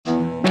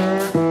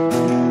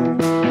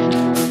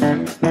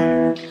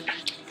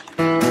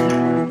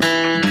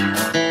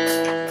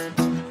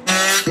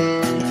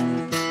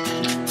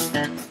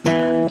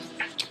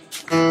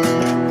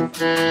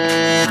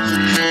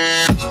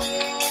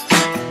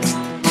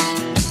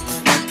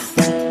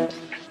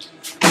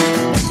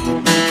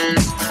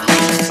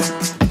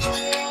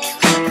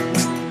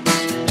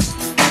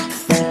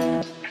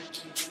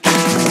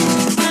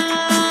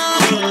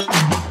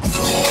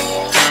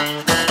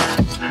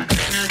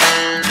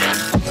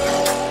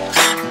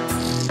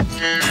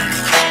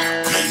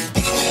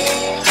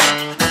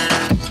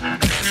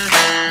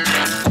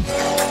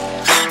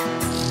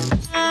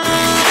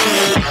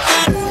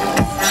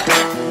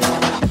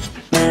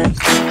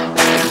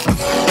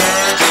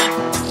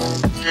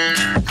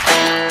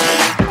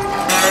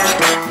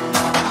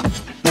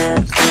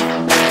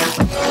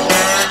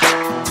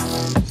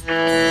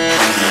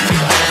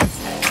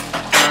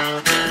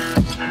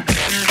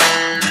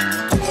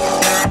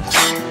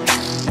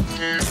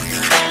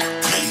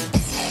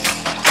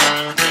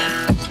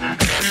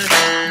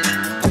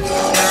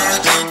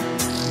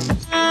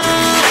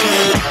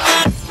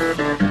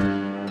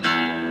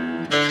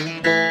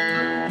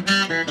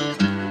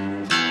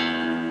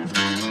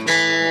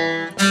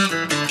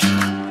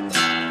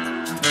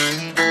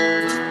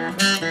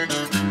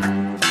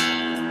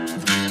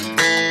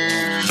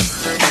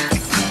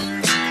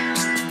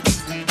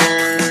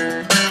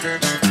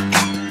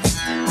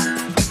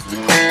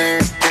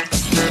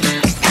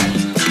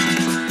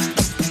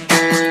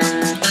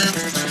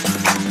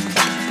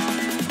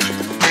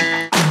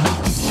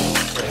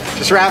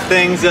Just wrap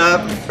things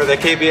up for the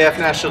KBF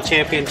National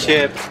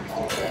Championship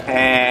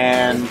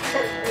and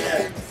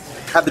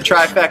had the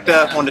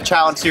trifecta, won the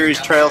Challenge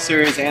Series, Trail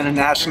Series, and a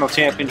National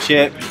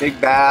Championship,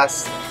 Big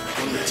Bass,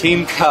 won the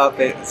Team Cup.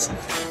 It's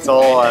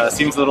all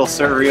seems a little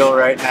surreal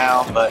right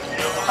now, but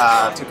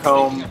took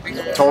home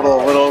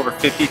total a little over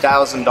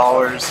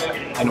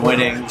 $50,000 in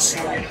winnings,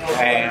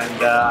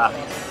 and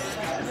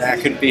I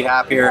couldn't be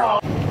happier.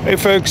 Hey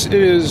folks, it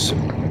is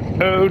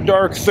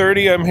dark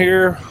 30. I'm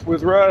here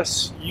with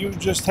Russ. You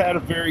just had a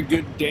very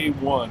good day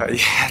one.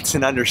 Yeah, it's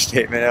an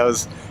understatement. It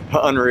was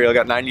unreal.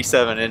 Got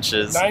 97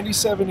 inches.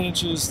 97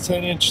 inches,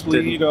 10-inch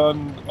lead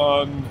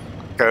on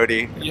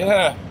Cody.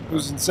 Yeah, it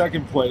was in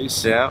second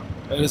place. Yeah.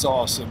 That is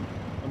awesome.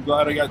 I'm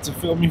glad I got to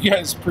film you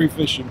guys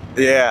pre-fishing.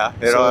 Yeah,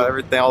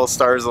 everything, all the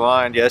stars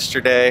aligned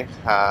yesterday.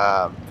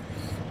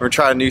 We're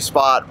trying a new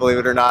spot, believe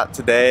it or not,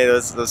 today.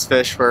 Those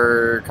fish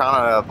were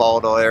kind of a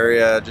volatile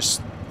area,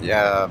 just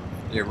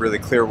really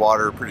clear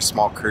water, pretty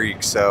small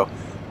creek. So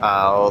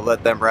we'll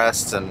let them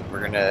rest, and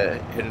we're gonna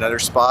hit another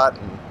spot.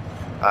 And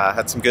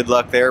had some good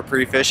luck there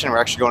pre-fishing. We're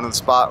actually going to the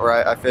spot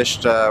where I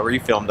fished, where you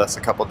filmed us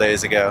a couple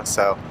days ago.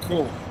 So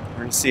cool.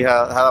 We're gonna see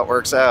how that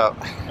works out.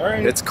 All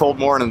right. It's a cold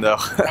morning though.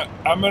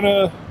 I'm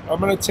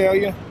gonna tell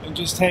you and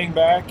just hang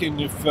back, and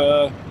if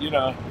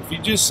if you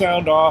just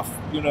sound off,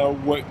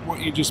 what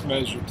you just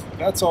measured,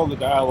 that's all the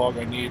dialogue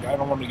I need. I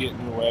don't want to get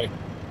in your way.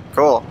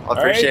 Cool. I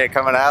appreciate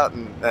coming out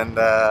and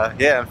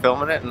I'm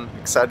filming it and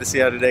excited to see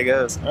how today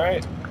goes. All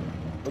right,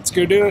 let's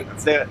go do it.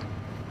 Let's do it.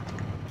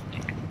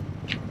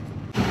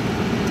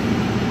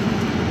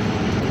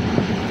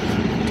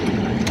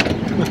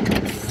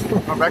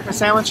 Want a breakfast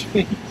sandwich?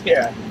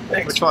 Yeah.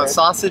 Thanks, which one,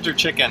 sausage or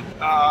chicken?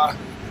 I'll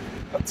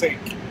take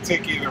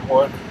either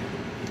one.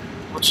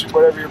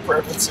 Whatever your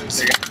preference is.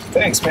 There you go.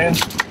 Thanks, man.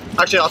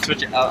 Actually, I'll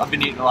switch it. I've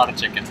been eating a lot of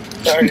chicken.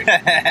 All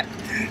right.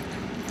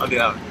 I'll do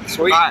that one.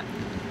 Sweet. All right.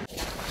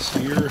 So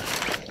you're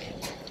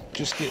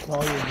just getting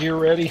all your gear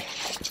ready?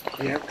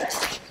 Yep.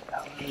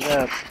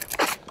 Yeah.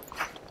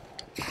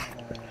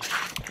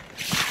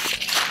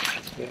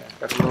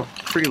 Got a little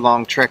pretty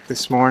long trek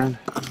this morning.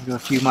 Go a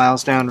few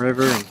miles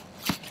downriver and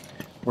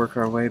work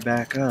our way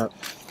back up.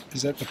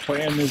 Is that the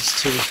plan,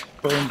 is to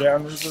burn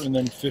downriver and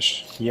then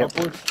fish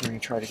upward? We're going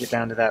to try to get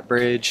down to that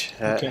bridge.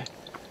 Okay.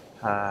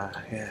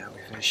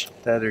 We fished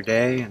the other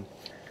day, and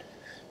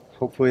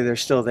hopefully they're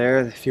still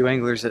there. The few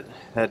anglers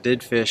that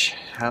did fish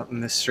out in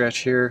this stretch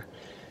here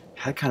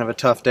had kind of a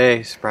tough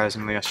day,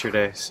 surprisingly,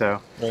 yesterday.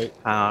 So right.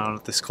 I don't know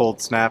if this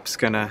cold snap's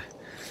going to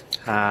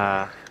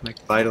make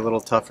the bite a little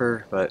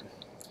tougher, but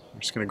we're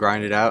just going to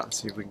grind it out and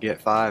see if we can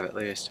get 5 at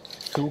least.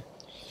 Cool.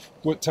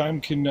 What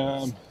time can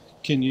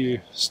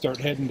you start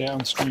heading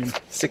downstream?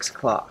 6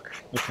 o'clock.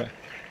 Okay.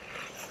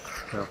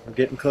 So we're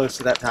getting close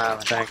to that time,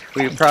 I think.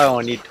 We probably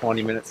only need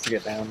 20 minutes to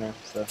get down there.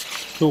 So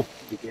cool.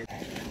 Be good.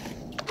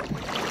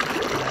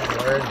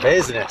 We're in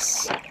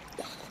business.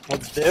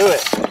 Let's do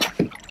it.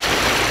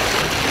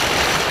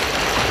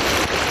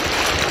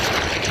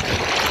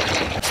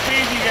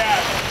 Speed you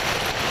got?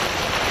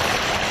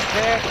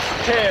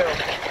 10.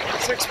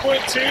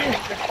 6.2?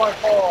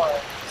 6.4.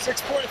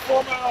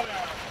 6.4 mile an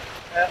hour.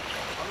 Yeah,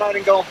 I'm not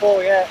even going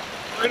full yet.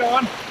 Right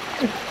on.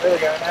 There we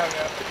go, now we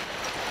go.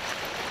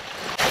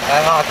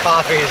 That hot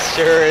coffee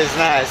sure is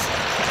nice.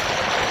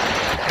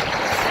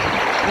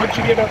 What'd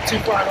you get up to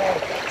final?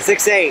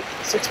 6.8.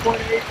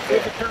 6.8,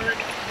 with the current,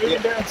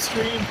 moving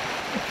downstream.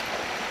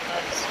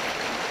 Nice.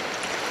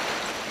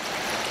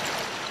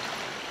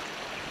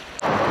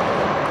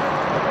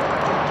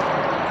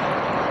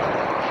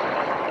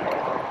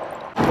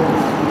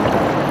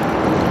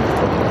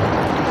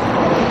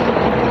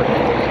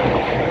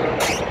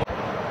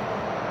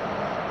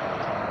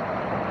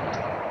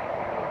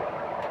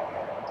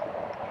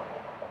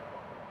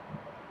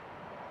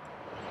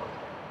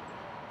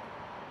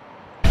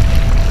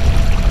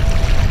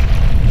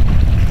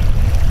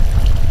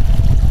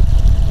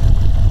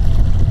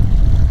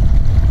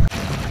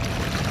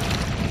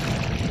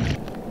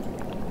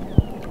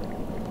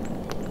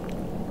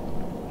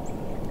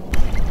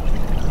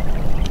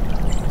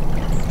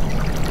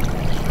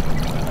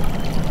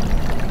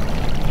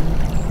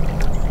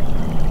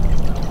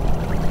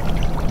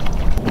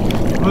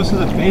 Most of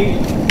the bait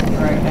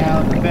right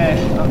now, the fish,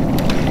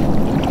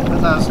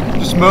 as I was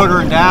just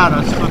motoring down, I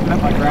was looking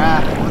at my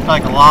graph. It looked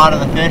like a lot of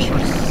the fish were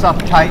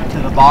sucked tight to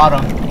the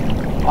bottom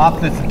off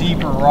this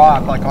deeper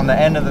rock, like on the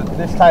end of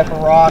this type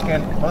of rock,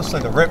 and mostly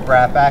the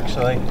riprap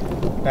actually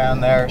down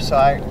there. So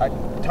I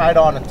tied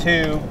on a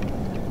tube,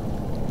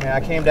 and I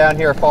came down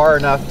here far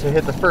enough to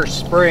hit the first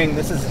spring.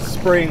 This is a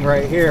spring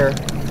right here.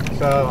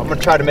 So I'm gonna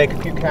try to make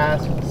a few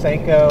casts with the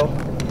Senko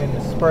in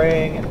the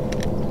spring.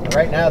 And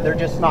right now they're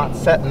just not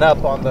setting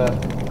up on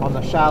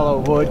the shallow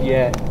wood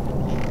yet.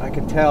 I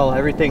can tell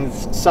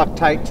everything's sucked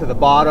tight to the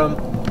bottom,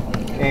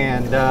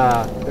 and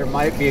there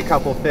might be a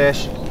couple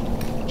fish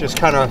just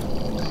kind of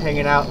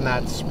hanging out in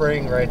that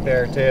spring right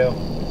there too.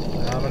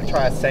 I'm gonna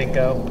try a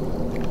Senko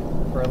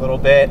for a little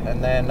bit,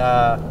 and then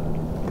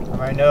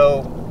I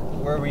know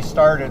where we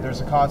started,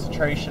 there's a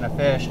concentration of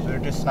fish, but they're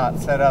just not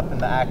set up in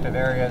the active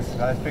areas.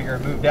 So I figure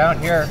move down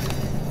here,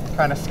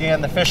 kind of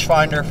scan the fish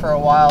finder for a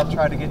while,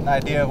 try to get an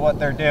idea of what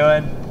they're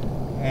doing,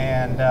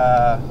 and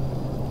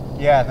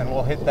yeah, then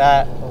we'll hit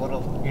that a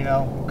little, you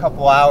know, a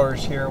couple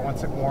hours here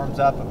once it warms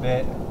up a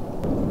bit.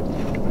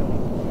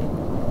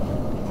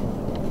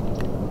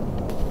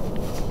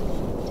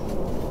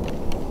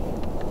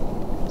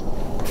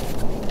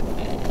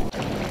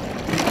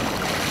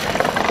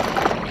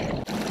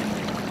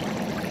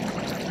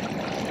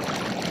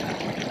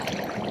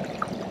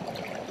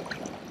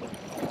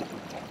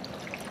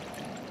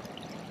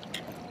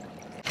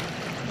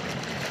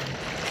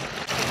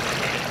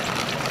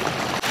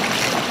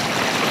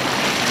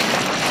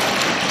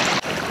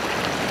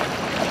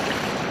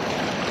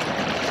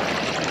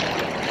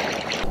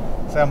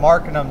 So I'm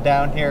marking them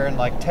down here in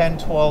like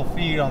 10-12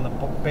 feet on the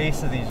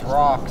base of these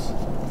rocks,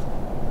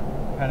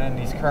 kind of in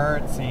these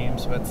current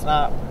seams, but it's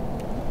not,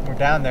 we're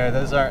down there,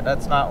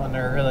 that's not when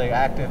they're really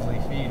actively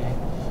feeding.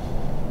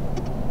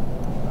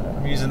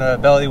 I'm using a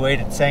belly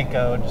weighted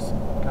Senko and just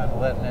kind of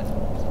letting it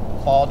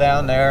fall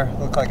down there,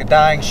 look like a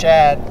dying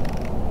shad.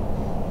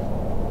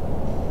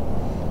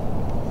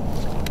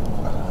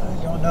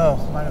 I don't know,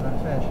 might have been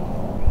a fish.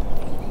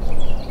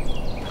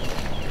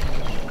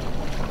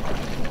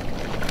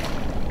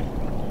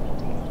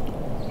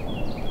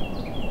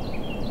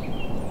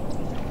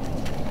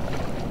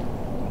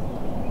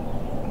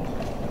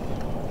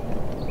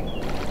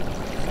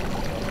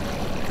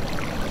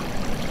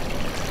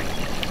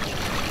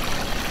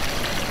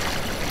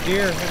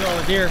 Deer, look at all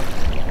the deer.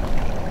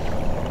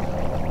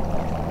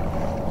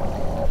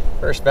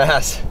 First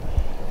bass.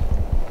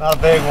 Not a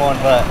big one,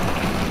 but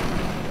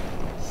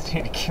just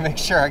need to make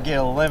sure I get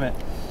a limit.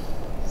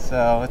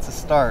 So it's a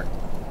start.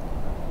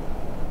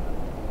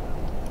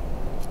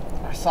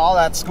 I saw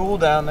that school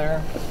down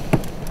there.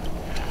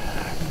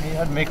 You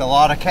had to make a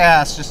lot of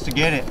casts just to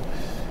get it.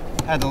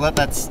 Had to let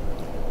that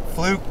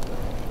fluke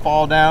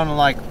fall down in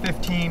like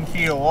 15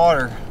 feet of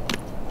water.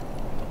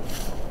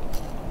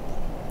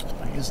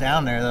 He's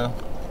down there though.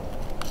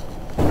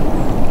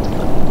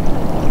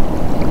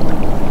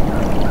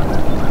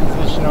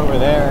 Fishing over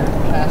there.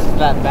 Cast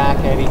that back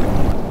eddy.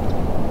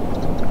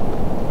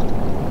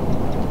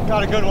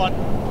 Got a good one.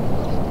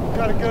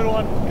 Got a good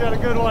one. Got a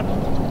good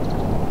one.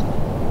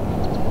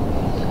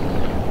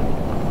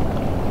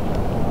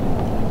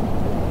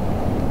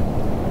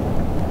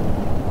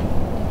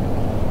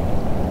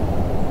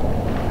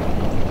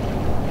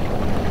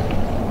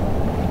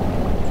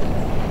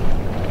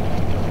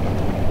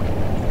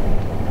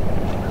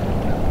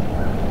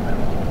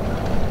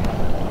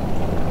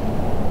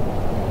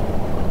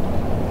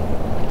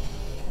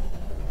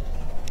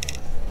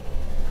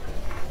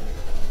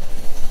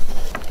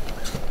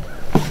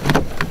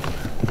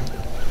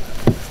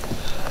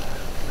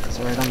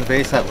 Right on the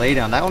base of that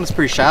laydown. That one's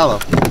pretty shallow.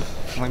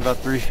 Only about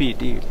 3 feet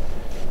deep.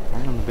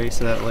 Right on the base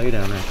of that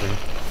laydown right there.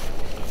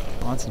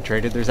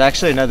 Concentrated. There's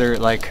actually another,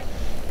 like,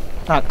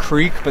 not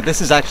creek, but this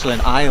is actually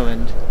an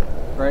island.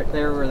 Right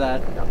there where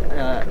that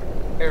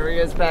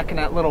area is, back in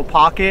that little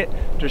pocket.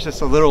 There's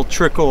just a little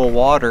trickle of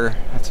water.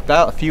 It's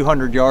about a few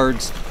hundred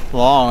yards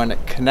long, and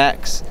it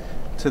connects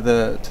to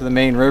the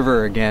main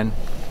river again.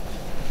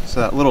 So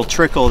that little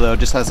trickle though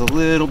just has a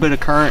little bit of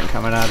current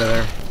coming out of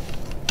there.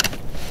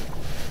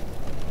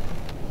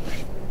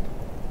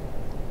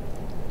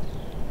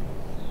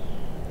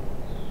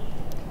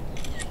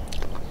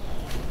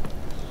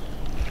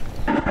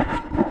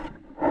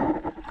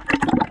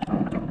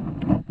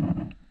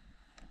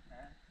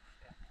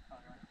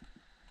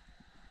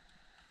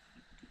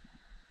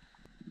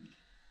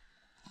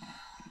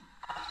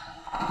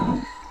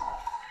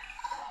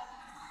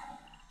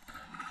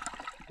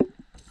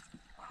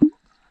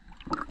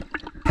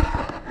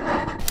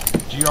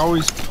 Do you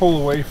always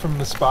pull away from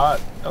the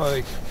spot,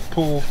 like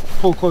pull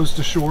close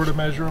to shore to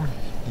measure them?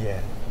 Yeah,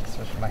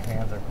 especially my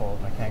hands are cold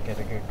and I can't get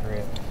a good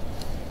grip.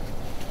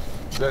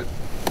 That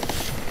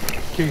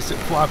in case it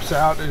flops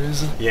out, it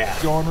isn't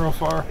going real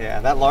far.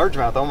 Yeah, that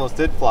largemouth almost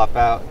did flop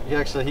out.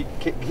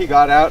 He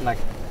got out and I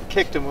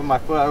kicked him with my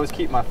foot. I always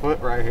keep my foot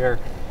right here,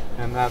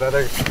 and that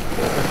other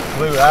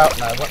flew out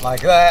and I went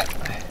like that,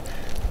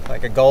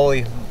 like a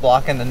goalie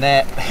blocking the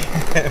net.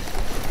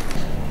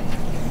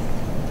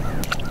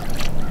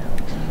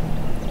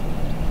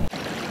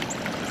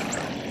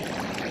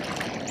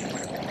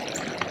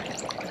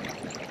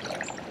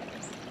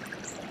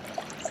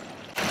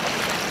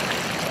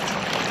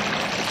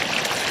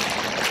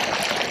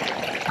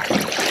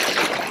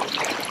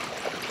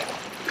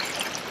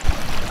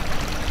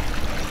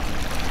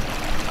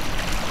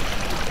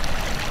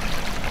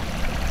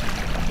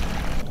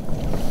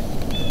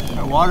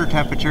 Water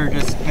temperature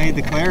just made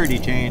the clarity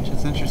change.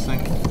 It's interesting.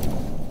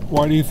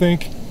 Why do you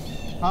think?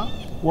 Huh?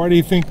 Why do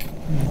you think?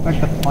 Like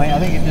the plankton. I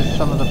think it's just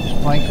some of the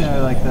plankton,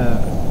 or like the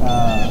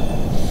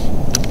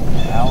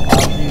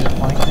algae, the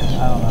plankton.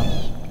 I don't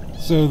know.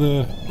 So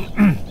the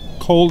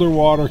colder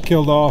water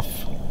killed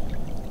off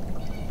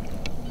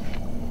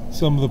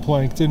some of the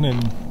plankton,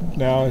 and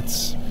now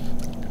it's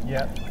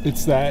yeah.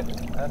 It's that.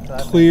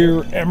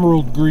 clear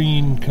emerald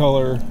green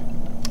color.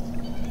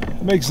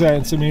 It makes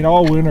sense. I mean,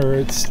 all winter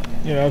it's,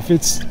 you know, if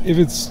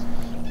it's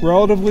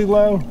relatively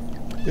low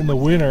in the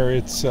winter,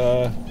 it's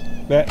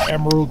that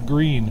emerald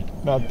green,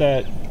 not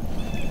that.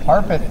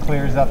 Carpet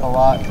clears up a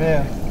lot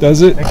too.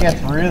 Does it? It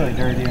gets really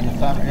dirty in the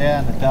summer.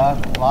 Yeah, in the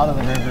duck, a lot of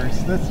the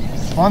rivers. This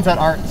ones that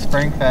aren't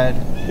spring fed.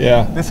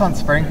 Yeah. This one's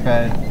spring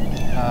fed,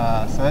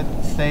 so it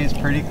stays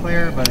pretty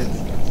clear, but it's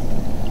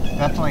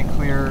definitely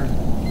clearer.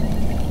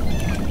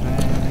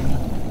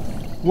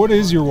 What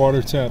is your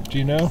water temp? Do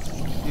you know?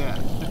 Yeah,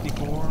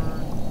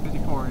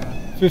 54,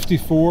 yeah.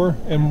 54,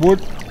 and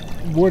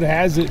what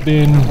has it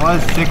been? It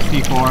was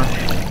 64.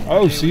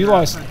 Oh, so you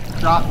lost.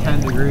 Dropped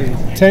 10 degrees.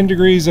 10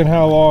 degrees in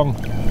how long?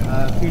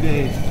 2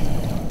 days.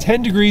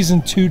 10 degrees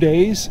in 2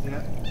 days?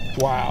 Yeah.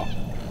 Wow.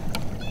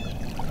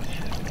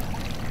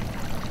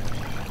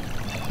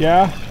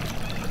 Yeah,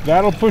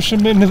 that'll push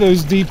them into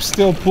those deep,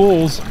 still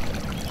pools.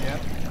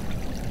 Yep.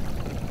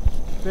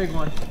 Big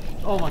one.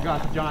 Oh my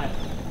God, it's a giant.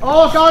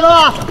 Oh, it got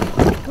off!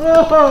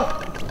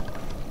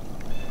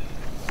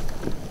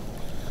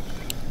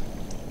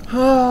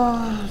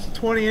 Oh, it's a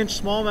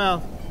 20-inch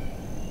smallmouth.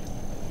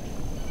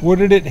 What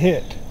did it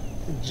hit?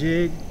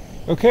 Jig.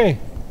 Okay,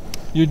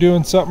 you're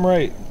doing something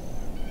right.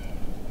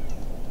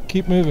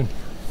 Keep moving.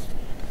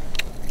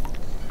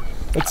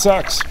 It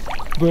sucks,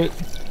 but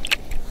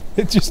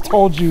it just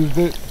told you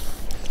that,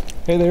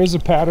 hey, there's a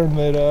pattern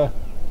that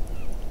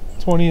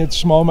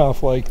 20-inch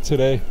smallmouth like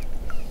today.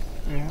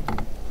 Yeah.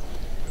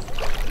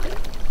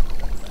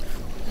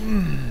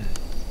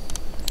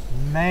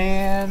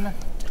 Man.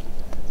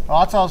 Well,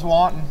 that's what I was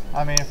wanting.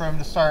 I mean, for him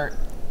to start,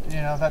 you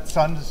know, that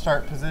sun to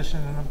start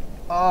positioning him.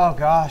 Oh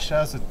gosh,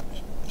 that was a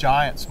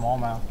giant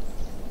smallmouth.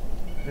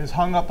 It was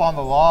hung up on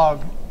the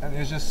log and it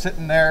was just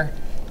sitting there,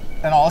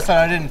 and all of a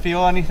sudden I didn't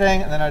feel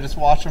anything, and then I just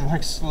watched him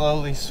like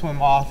slowly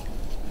swim off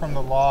from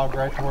the log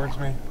right towards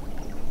me.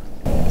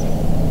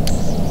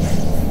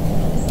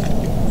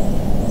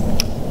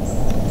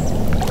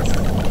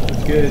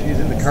 It's good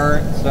using the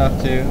current and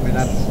stuff too. I mean,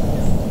 that's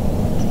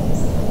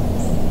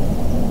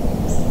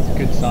a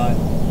good sign.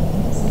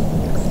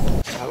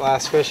 That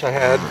last fish I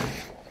had, I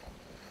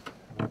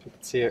don't know if you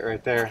can see it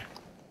right there.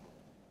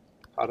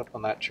 Caught up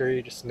on that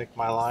tree, just nicked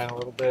my line a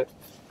little bit.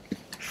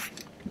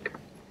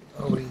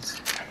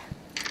 Always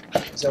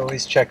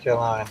check your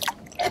line.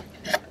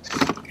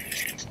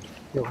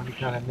 Feel any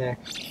kind of nick,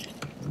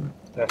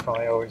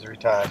 definitely always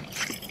retie.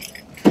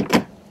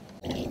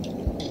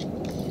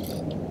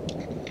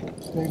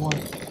 Big one.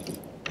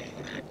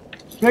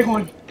 Big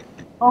one.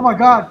 Oh my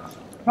God.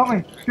 Help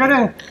me. Get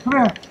in. Come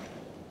here.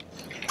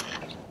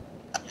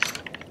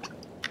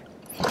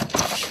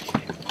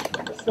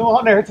 It's still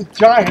on there. It's a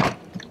giant.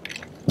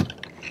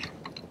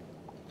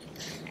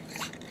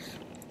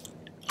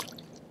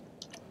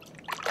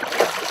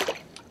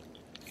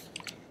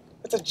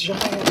 It's a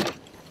giant.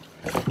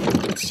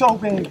 It's so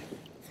big.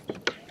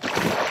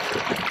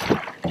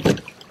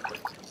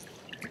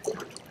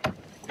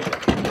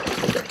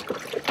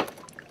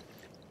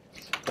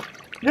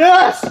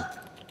 Yes!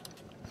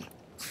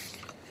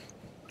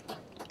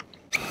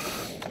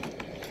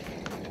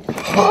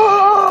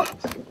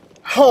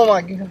 Oh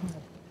my God.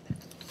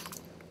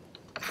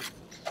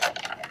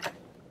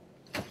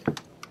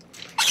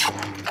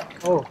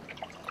 Oh,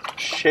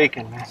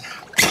 shaking, man.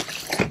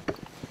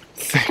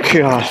 Thank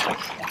God.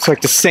 It's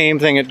like the same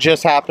thing. It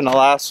just happened the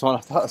last one. I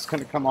thought it was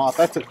going to come off.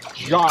 That's a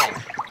giant.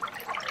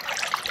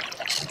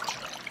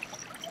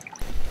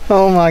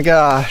 Oh my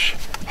gosh.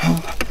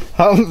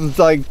 I'm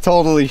like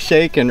totally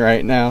shaking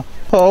right now.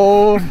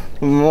 Oh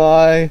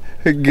my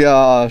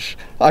gosh.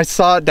 I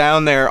saw it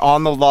down there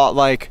on the lot,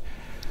 like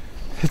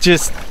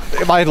just,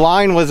 my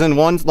line was in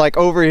one, like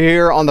over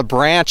here on the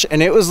branch,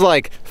 and it was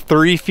like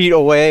 3 feet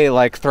away,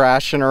 like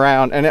thrashing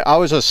around, and I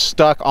was just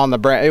stuck on the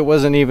branch. It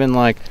wasn't even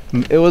like,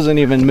 it wasn't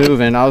even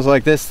moving. I was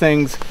like, this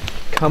thing's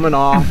coming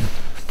off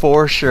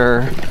for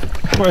sure.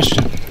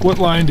 Question, what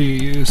line do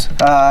you use?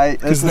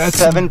 This is a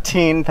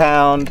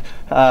 17-pound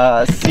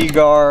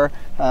Seagar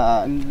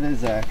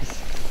Vizex.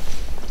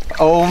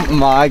 Oh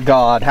my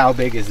God, how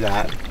big is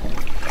that?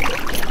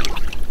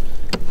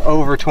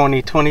 Over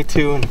 20,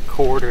 22 and a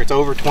quarter. It's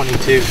over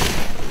 22.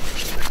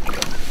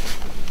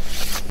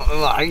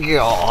 Oh my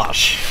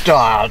gosh,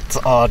 that's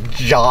a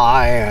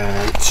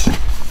giant.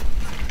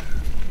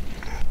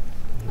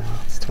 No,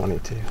 it's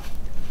 22.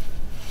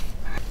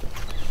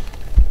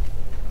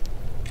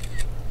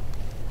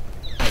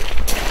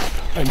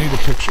 I need a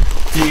picture.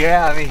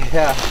 Yeah, I mean,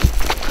 yeah.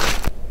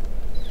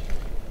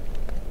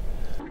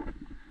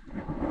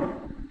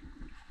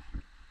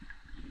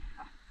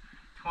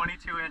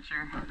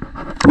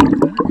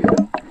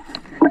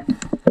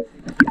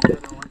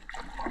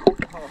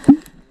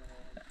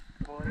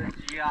 What a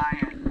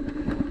giant.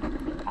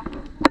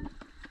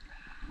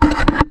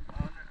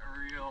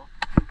 Unreal.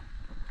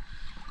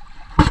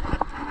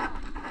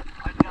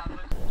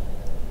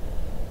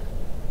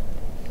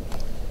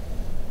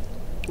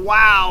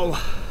 Wow.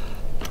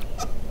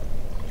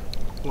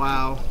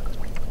 Wow.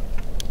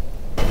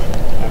 I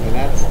mean,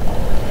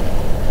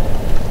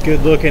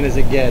 good looking as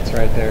it gets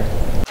right there.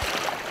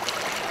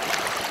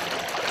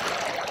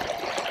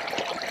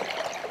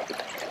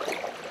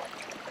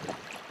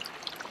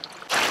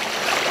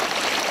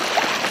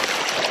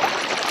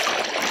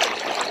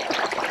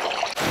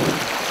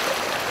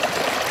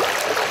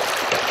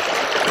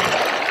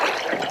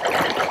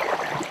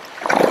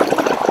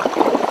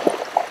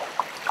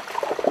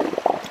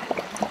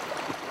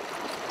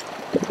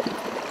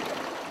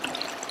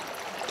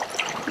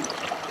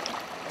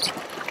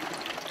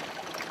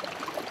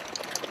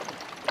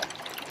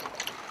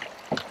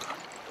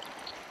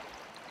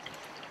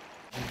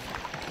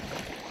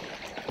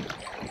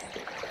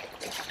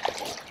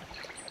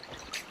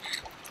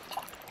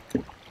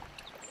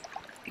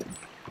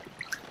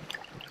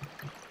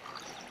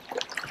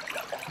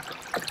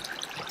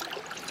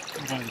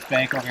 Go to this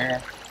bank over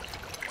here.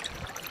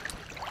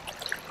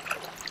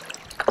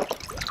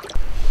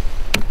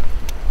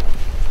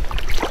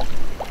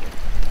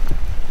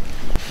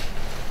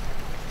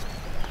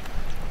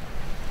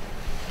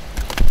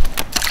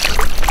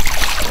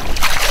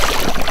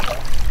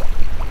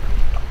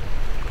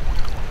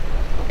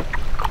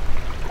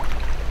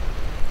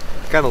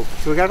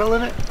 So we got a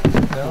limit?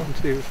 No. 1,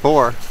 2,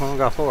 4. We only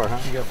got 4, huh?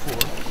 You got 4.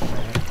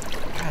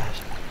 Right. Gosh.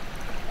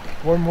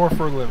 One more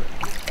for a limit.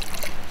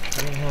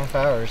 3.5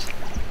 hours.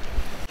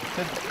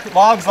 So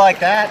logs like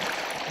that,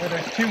 where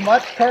there's too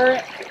much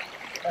current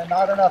and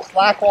not enough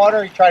slack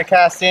water, you try to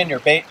cast in, your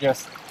bait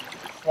just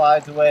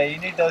slides away. You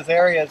need those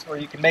areas where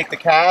you can make the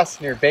cast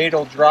and your bait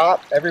will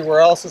drop.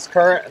 Everywhere else is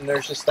current and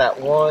there's just that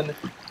one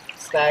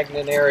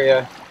stagnant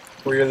area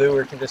where your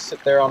lure can just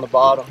sit there on the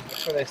bottom.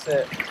 That's where they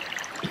sit.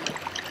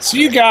 So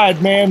you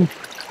guide, man.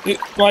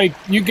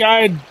 You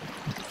guide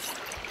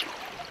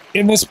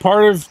in this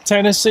part of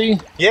Tennessee?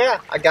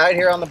 Yeah, I guide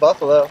here on the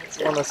Buffalo. It's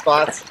one of the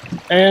spots.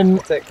 And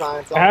I'll take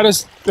clients on.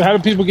 how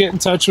do people get in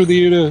touch with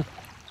you to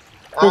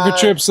book a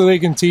trip so they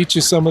can teach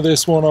you some of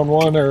this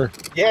one-on-one? Or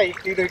yeah, you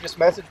can either just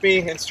message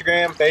me,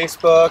 Instagram,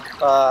 Facebook.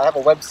 I have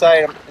a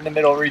website. I'm in the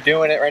middle of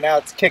redoing it right now.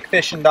 It's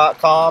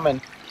kickfishing.com.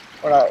 And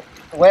the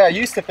way I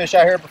used to fish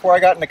out here before I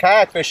got into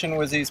kayak fishing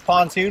was these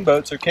pontoon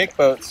boats or kick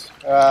boats.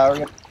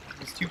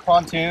 These 2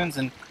 pontoons,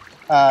 and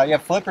you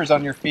have flippers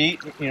on your feet.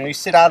 You know, you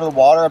sit out of the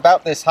water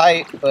about this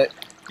height, but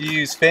you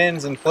use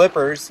fins and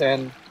flippers.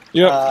 And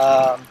yeah,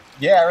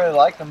 I really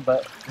like them.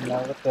 But you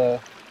know,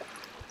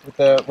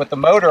 with the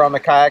motor on the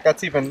kayak,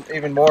 that's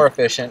even more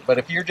efficient. But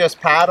if you're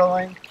just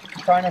paddling,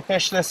 trying to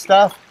fish this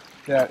stuff,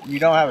 yeah, you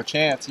don't have a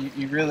chance.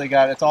 You really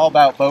got it's all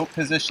about boat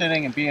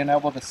positioning and being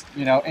able to,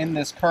 you know, in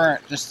this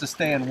current, just to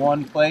stay in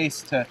one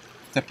place to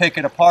pick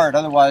it apart.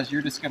 Otherwise,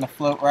 you're just going to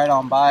float right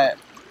on by it.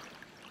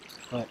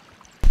 But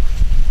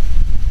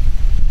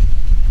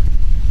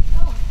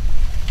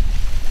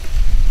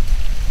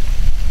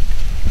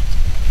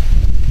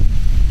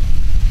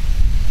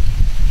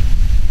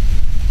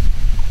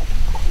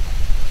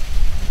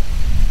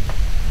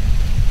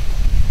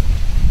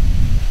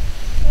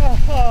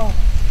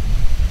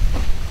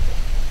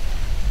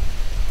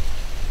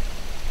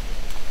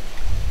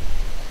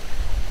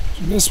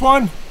this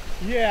one?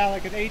 yeah,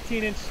 like an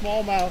 18-inch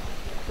smallmouth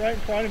right in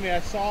front of me. I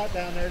saw it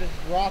down there, just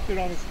dropped it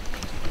on his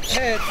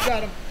head,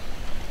 got him.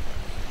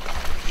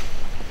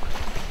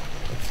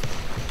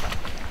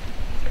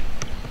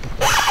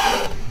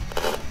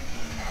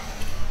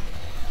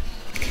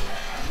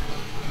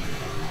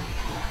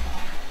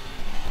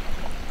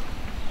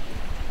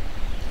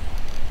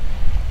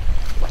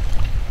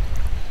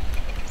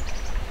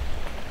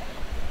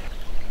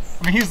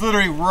 I mean, he's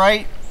literally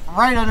right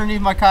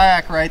underneath my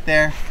kayak right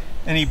there.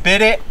 And he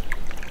bit it,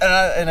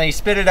 and he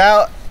spit it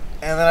out,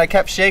 and then I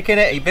kept shaking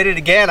it. He bit it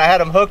again. I had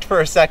him hooked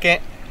for a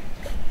second.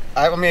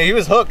 I mean, he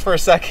was hooked for a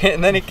second,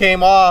 and then he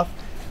came off,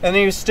 and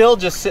he was still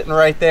just sitting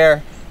right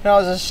there. And I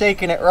was just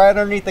shaking it right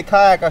underneath the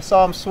kayak. I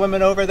saw him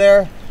swimming over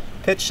there,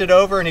 pitched it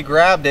over, and he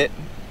grabbed it.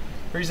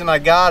 The reason I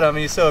got him,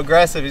 he's so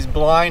aggressive, he's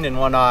blind in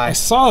one eye. I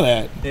saw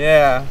that.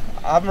 Yeah,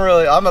 I'm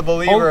a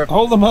believer.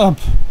 Hold him up.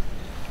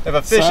 If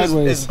a fish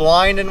is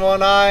blind in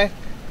one eye,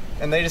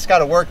 and they just got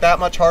to work that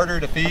much harder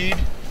to feed,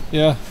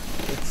 yeah,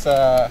 it's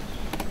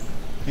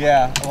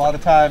yeah, a lot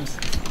of times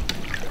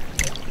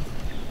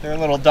they're a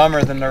little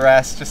dumber than the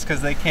rest just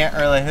because they don't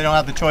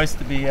have the choice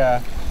to be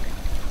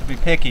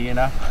picky, you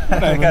know.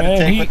 They got to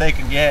take what they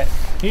can get.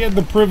 He had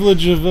the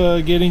privilege of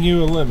getting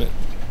you a limit.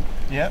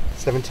 Yep,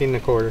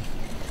 17.25.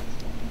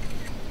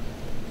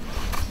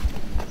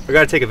 I got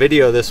to take a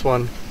video of this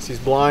one. He's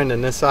blind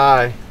in this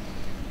eye,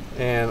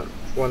 and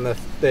when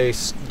they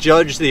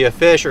judge the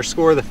fish or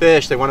score the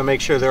fish, they want to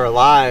make sure they're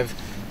alive.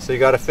 So you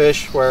got a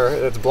fish where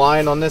it's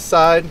blind on this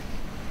side.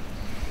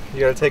 You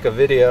got to take a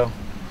video.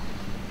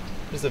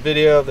 Here's a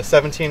video of the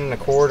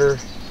 17.25.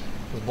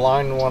 It's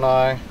blind in one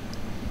eye.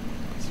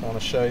 Just want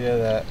to show you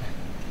that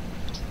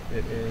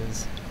it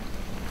is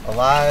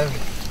alive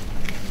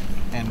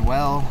and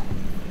well.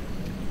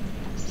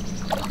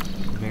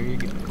 There you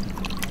go.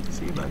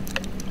 See you, bud.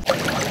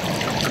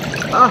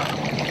 Ah!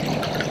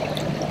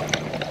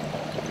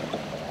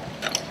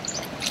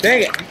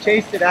 Dang it, we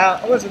chased it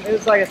out. It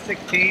was like a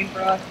 16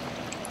 for us.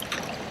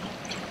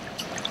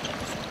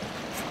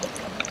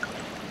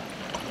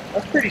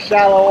 That's pretty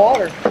shallow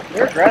water.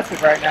 They're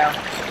aggressive right now.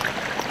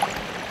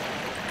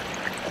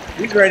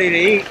 He's ready to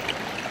eat.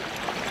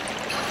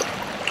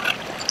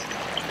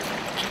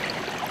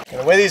 And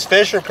the way these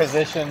fish are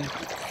positioned,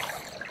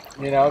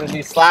 you know, in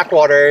these slack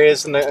water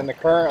areas in the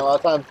current, a lot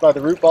of times by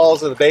the root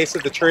balls of the base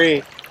of the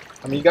tree.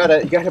 I mean, you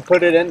gotta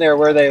put it in there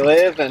where they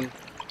live, and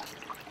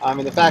I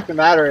mean, the fact of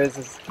the matter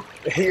is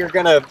you're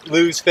gonna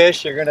lose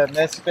fish, you're gonna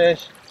miss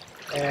fish,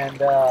 and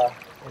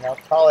you know,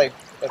 probably,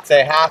 let's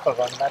say, half of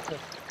them. That's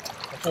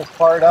just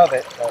part of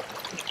it. But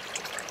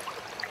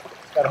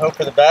gotta hope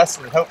for the best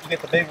and hope to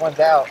get the big ones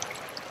out.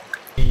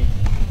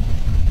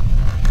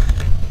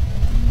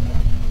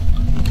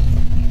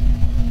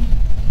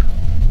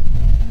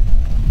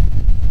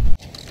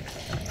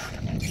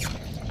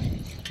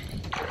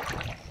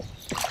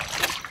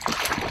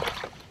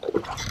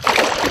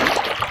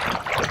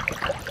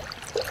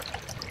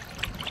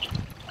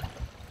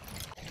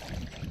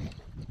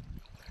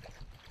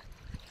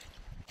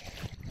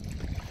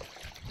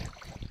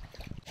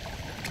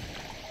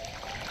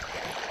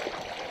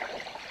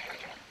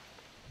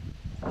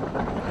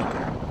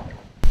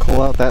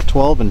 Pull out that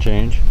 12 and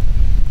change.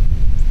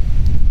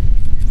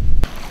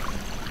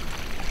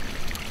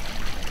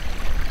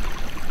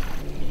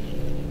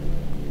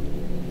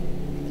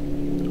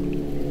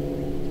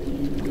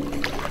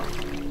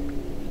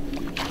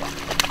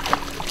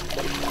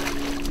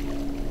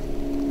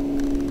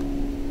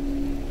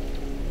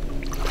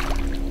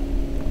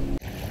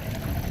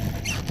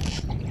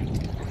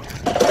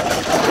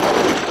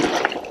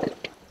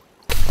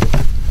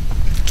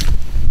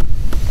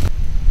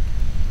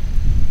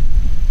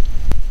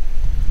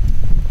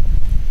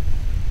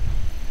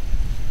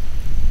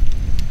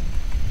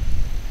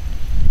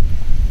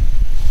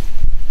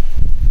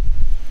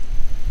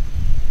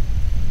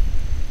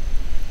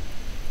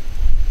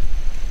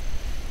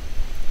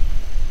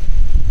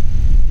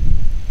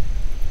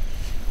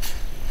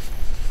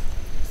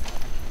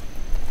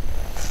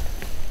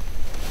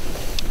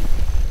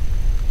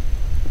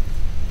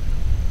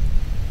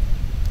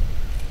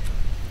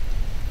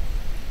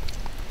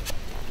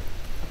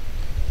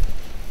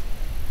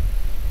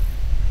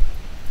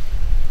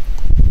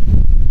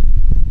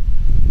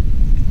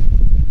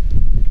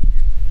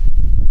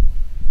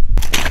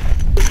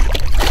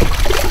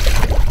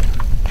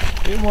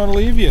 Didn't want to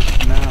leave you.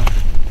 No.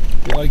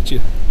 He liked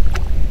you.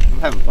 I'm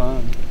having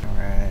fun.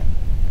 Alright.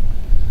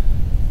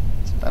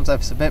 Sometimes I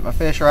submit my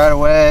fish right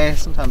away.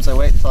 Sometimes I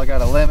wait until I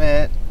got a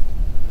limit.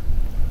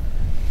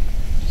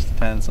 Just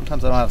depends.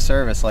 Sometimes I don't have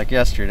service like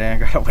yesterday. I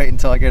gotta wait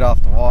until I get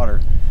off the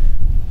water.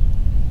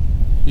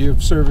 You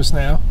have service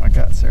now? I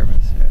got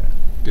service, yeah.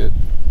 Good.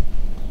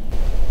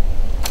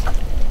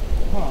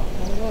 Huh,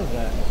 what was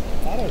that?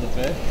 That was a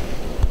fish.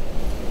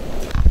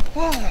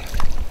 Ah.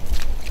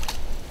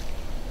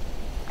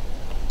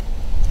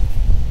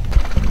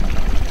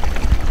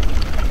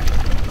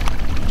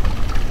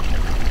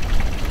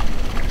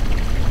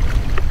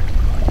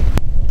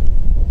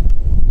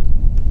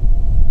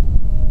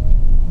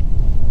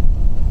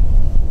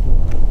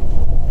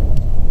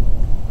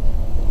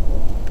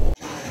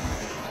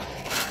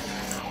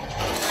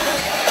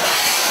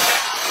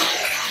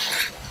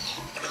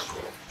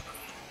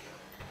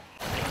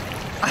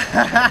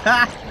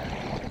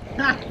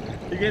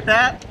 You get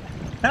that?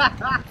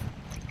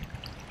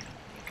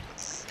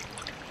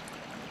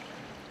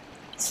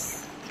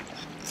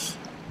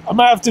 I'm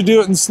gonna have to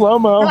do it in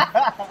slow-mo.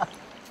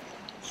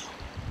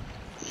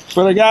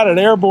 But I got it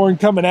airborne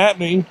coming at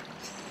me.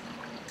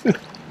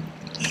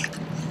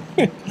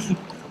 It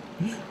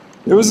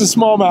was a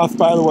smallmouth,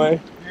 by the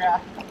way. Yeah.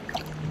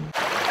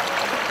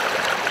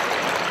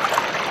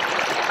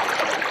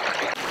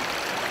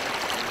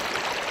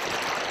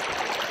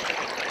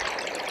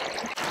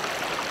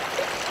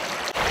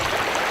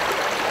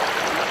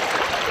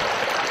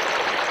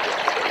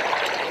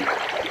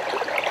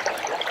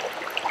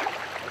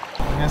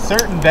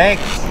 Certain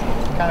banks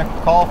kind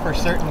of call for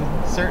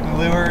certain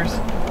lures.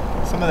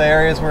 Some of the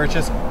areas where it's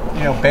just, you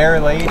know, bare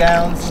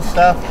laydowns and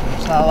stuff,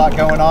 there's not a lot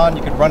going on.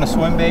 You could run a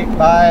swim bait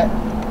by it,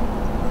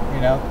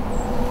 you know.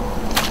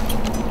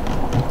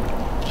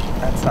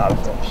 That's not a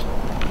fish.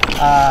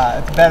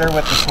 It's better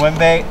with the swim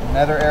bait in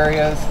other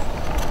areas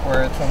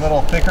where it's a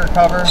little thicker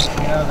cover,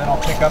 you know, then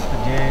I'll pick up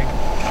the jig.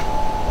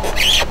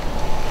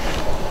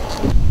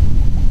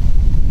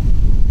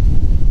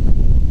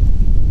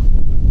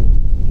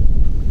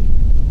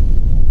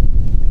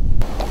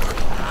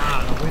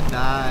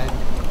 Died.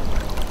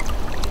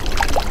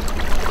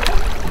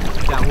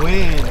 Got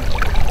wind.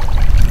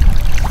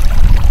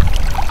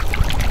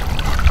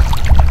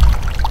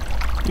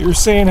 You were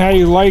saying how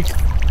you like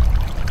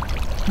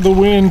the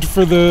wind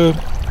for the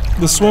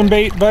swim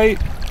bait bite?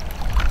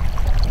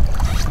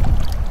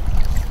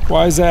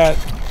 Why is that?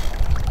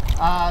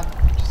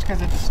 Just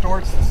because it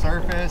distorts the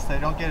surface. They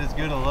don't get as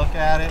good a look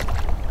at it.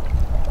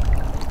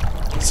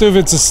 So if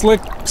it's a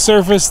slick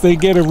surface, they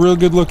get a real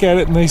good look at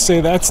it and they say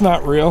that's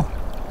not real.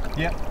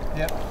 Yep.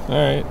 All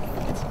right.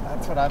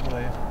 That's what I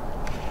believe.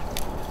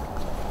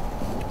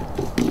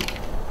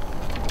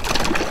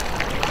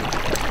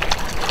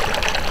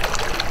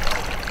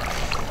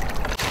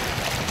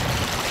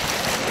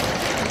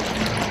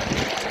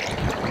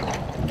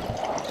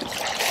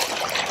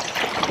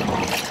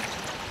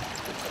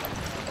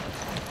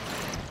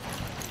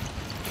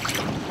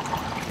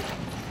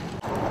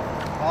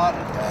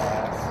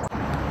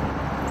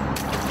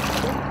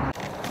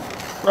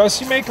 Russ,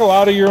 you make a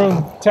lot of your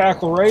own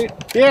tackle, right?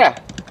 Yeah,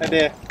 I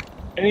did.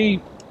 You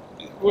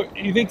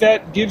think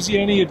that gives you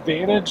any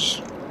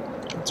advantage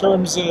in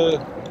terms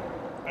of,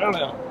 I don't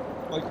know,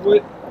 like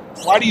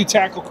why do you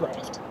tackle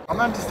craft? I'm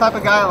not this type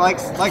of guy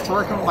that likes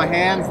working with my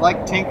hands,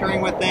 like tinkering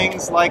with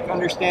things, like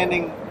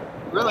understanding.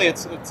 Really,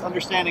 it's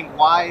understanding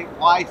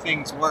why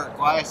things work,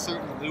 why a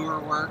certain lure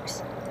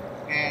works,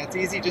 and it's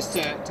easy just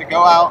to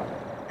go out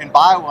and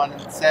buy one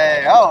and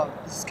say, oh,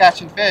 this is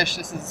catching fish,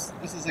 this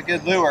is a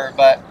good lure.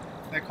 But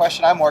the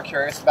question I'm more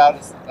curious about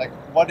is like,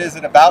 what is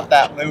it about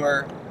that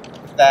lure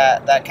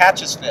that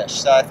catches fish?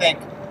 So I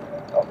think,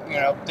 you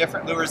know,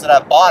 different lures that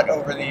I've bought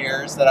over the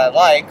years that I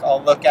like,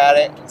 I'll look at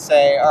it and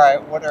say, all right,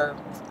 what are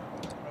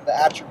the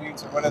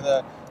attributes or what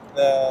are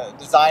the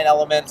design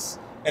elements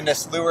in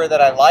this lure that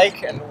I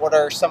like, and what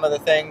are some of the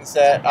things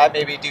that I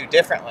maybe do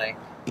differently?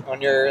 When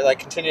you're like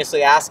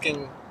continuously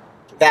asking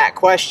that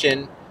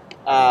question,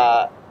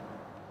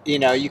 you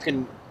know, you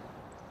can,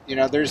 you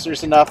know,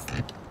 there's enough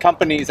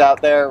companies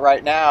out there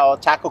right now,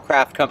 tackle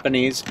craft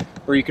companies,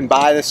 where you can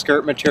buy the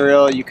skirt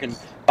material, you can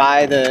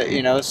buy the,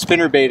 you know,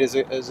 spinnerbait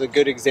is a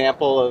good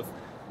example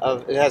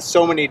of it has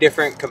so many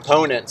different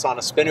components on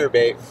a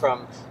spinnerbait,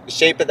 from the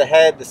shape of the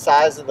head, the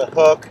size of the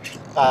hook,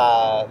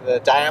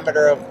 the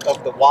diameter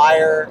of the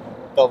wire,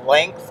 the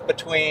length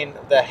between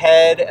the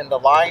head and the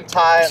line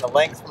tie, and the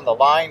length from the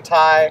line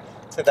tie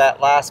to that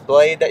last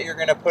blade that you're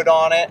going to put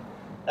on it,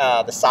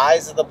 the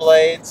size of the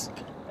blades.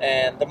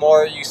 And the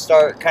more you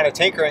start kind of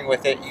tinkering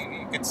with it,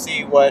 you can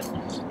see what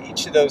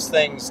each of those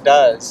things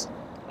does.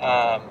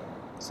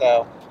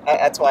 So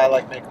that's why I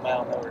like making my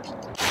own lures.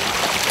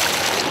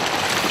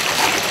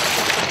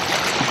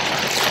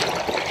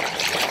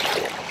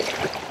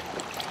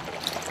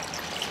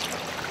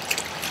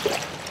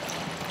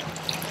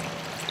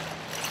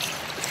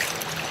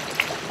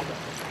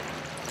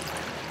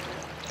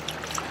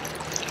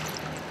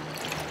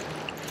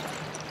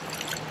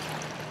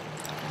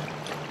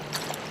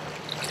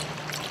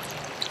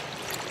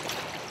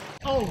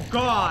 Oh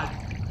God!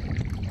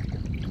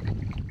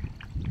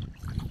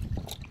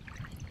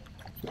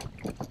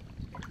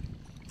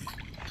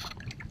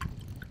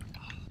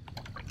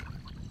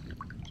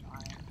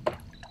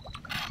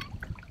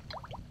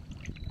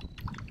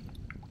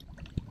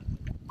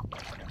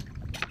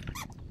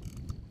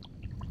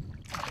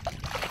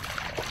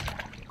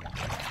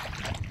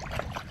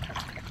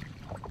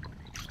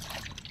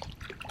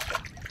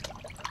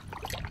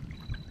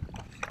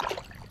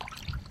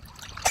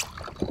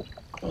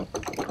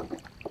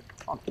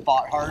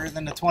 Fought harder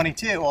than the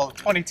 22. Well, the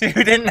 22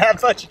 didn't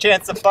have much a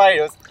chance to fight.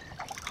 It was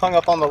hung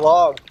up on the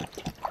log.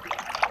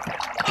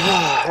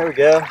 There we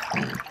go.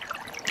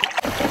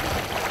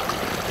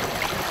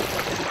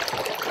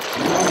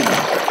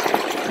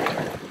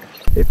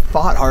 It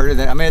fought harder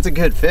than, I mean, it's a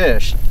good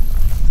fish.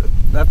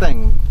 That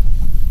thing.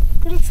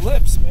 Look at its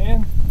lips,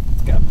 man.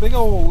 It's got big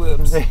old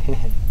lips. It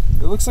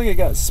looks like it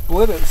got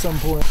split at some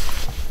point.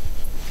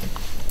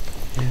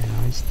 Yeah,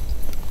 no, he's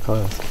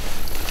close.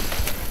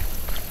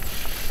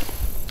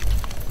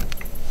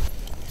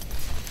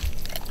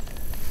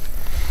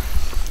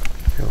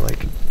 I feel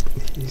like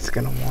he's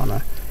gonna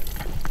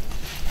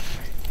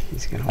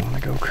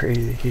wanna go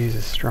crazy. He's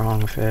a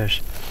strong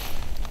fish.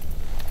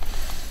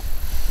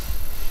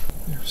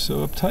 They're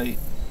so uptight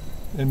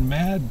and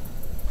mad.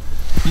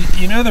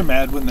 You know they're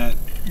mad when that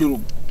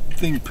little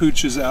thing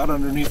pooches out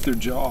underneath their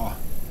jaw.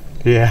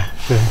 Yeah.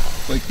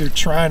 Like they're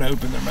trying to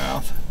open their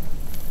mouth.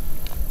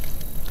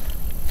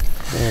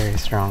 Very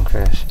strong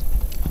fish.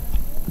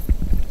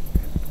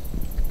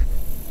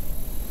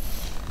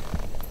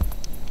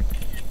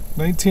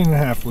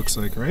 $19.5 looks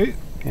like, right?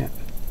 Yeah.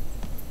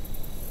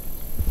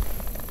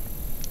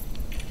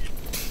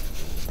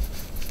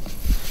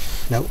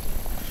 Nope.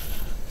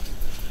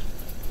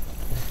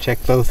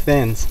 Check both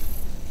fins.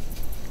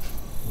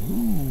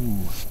 Ooh.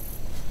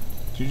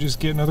 Did you just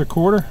get another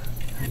quarter?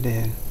 I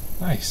did.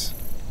 Nice.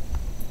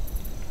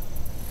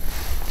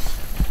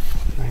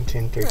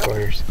 19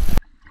 3/4.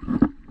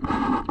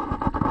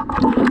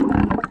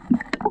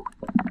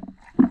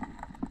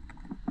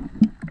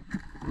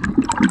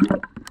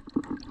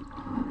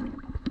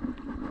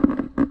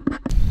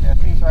 Yeah,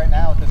 it seems right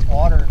now with this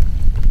water,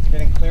 it's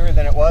getting clearer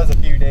than it was a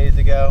few days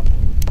ago.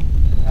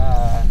 You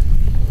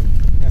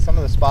know, some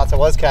of the spots I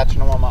was catching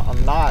them,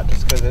 I'm not,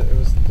 just because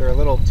they're a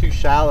little too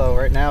shallow.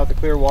 Right now with the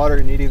clear water,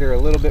 you need either a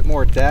little bit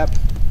more depth,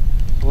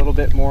 a little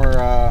bit more,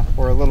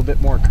 or a little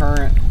bit more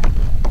current.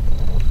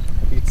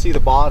 You can see the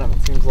bottom.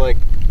 It seems like,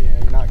 you know,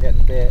 you're not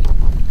getting bit.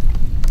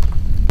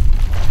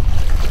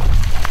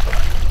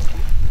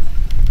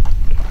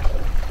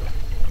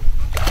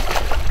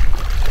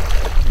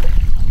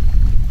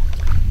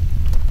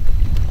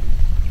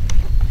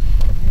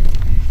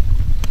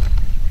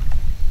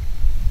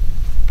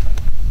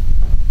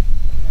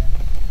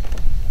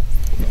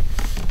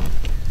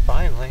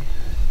 Finally,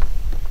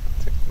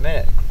 took a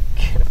minute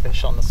to get a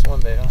fish on the swim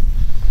bait, huh?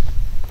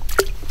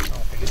 I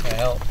don't think it's gonna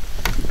help.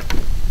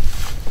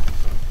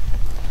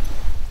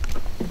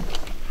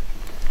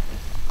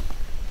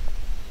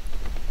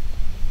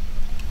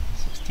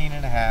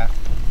 And a half.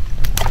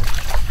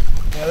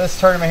 this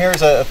tournament here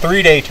is a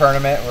 3-day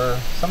tournament where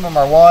some of them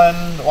are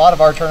 1, a lot of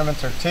our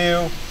tournaments are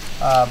 2.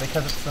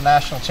 Because it's the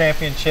national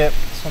championship,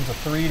 this one's a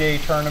 3-day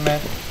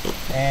tournament,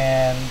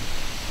 and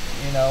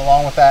you know,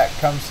 along with that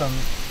comes some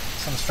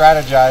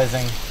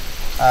strategizing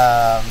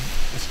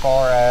as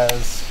far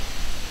as,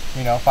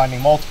 you know, finding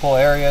multiple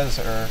areas,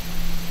 or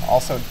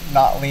also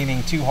not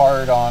leaning too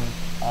hard on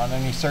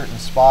any certain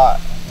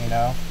spot, you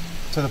know,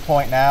 to the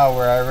point now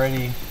where I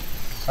already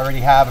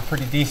have a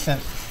pretty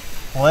decent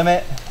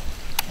limit,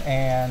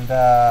 and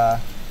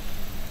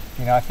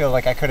you know, I feel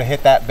like I could have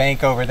hit that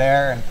bank over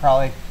there and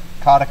probably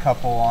caught a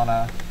couple on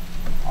a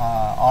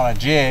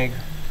jig,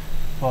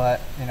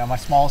 but you know, my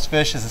smallest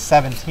fish is a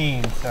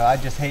 17, so I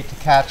just hate to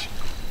catch,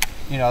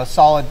 you know, a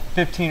solid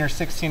 15 or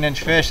 16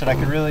 inch fish that I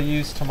could really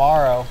use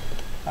tomorrow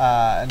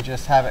and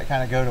just have it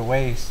kind of go to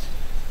waste.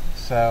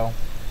 So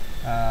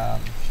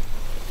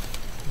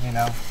you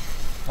know,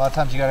 a lot of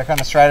times you got to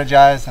kind of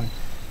strategize and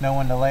know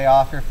when to lay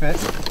off your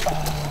fish.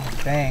 Oh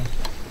dang,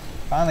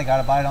 finally got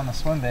a bite on the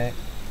swim bait.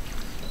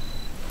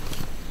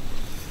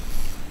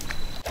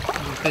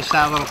 Fish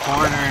that little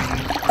corner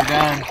and we're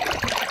done.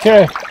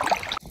 Okay.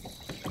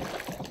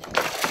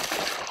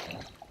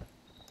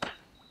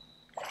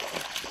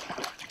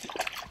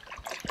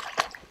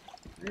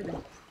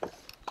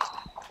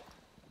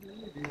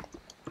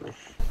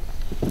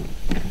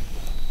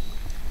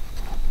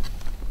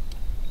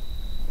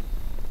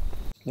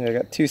 Yeah, I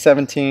got 2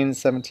 17s,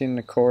 17 and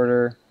a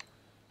quarter,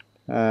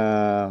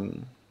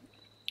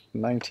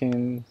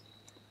 19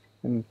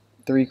 and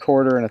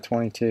 3/4 and a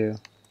 22.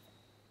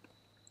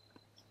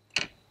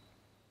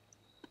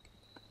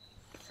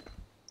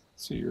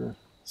 So your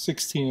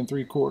 16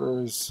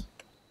 3/4 is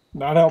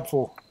not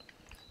helpful.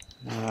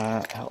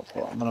 Not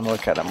helpful. I'm gonna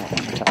look at them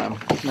one more time.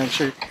 Make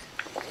sure.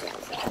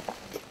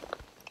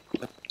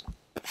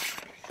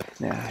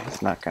 Yeah,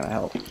 it's not gonna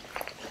help.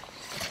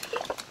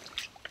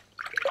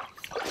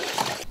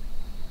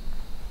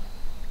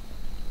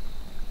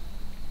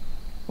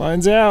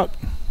 Line's out.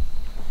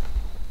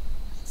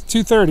 It's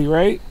 2:30,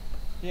 right?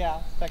 Yeah,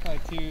 it's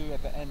technically 2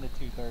 at the end of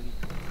 2:30.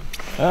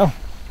 Oh.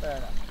 Fair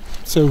enough.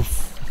 So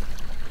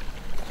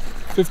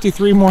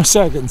 53 more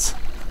seconds.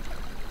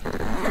 Too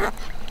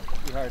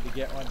hard to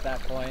get one at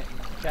that point.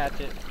 Catch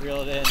it,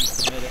 reel it in,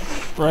 submit it.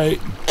 Right.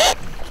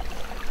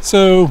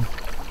 So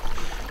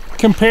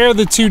compare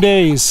the 2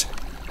 days.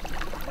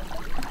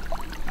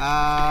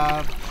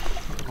 Well,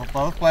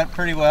 both went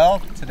pretty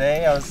well.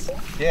 Today I was,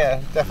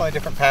 yeah, definitely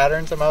different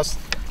patterns.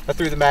 I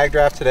threw the mag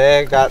draft today.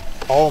 I got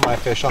all my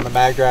fish on the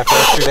mag draft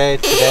yesterday.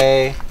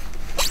 Today,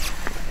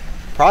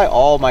 probably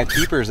all my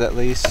keepers at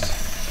least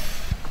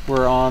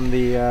were on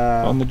the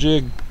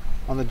jig.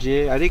 On the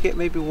jig. I did get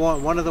maybe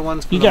one of the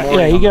ones from you the got,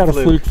 morning. yeah, you got a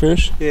fluke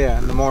fish. Yeah,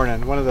 in the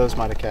morning. One of those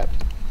might have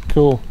kept.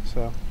 Cool.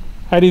 So,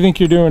 how do you think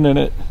you're doing in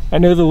it? I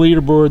know the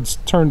leaderboard's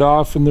turned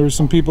off, and there's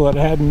some people that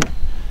hadn't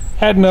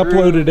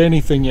uploaded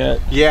anything yet.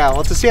 Yeah,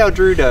 well, to see how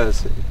Drew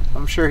does.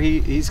 I'm sure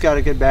he's got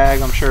a good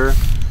bag. I'm sure.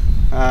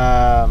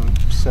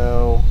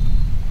 So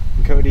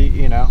Cody,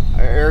 you know,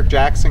 Eric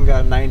Jackson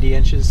got 90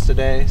 inches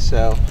today,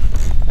 so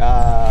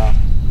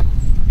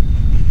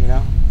you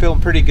know,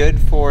 feeling pretty good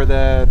for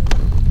the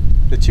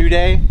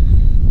 2-day.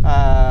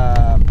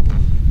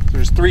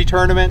 There's 3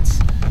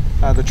 tournaments: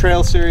 the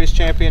Trail Series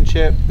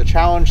Championship, the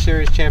Challenge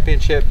Series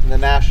Championship, and the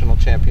National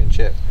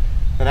Championship.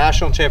 The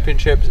National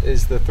Championship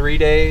is the 3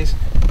 days.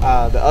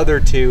 The other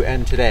 2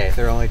 end today.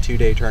 They're only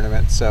 2-day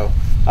tournaments, so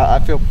I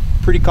feel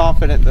pretty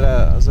confident that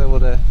I was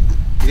able to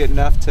get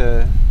enough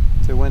to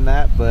win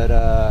that, but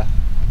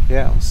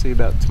yeah, we'll see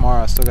about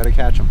tomorrow. I still got to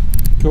catch them.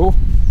 Cool.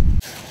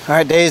 All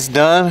right, day's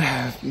done.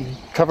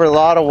 Covered a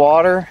lot of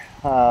water,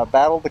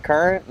 battled the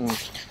current, and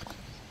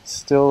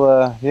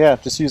still, yeah,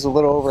 just used a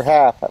little over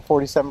half at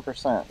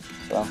 47%.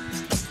 So.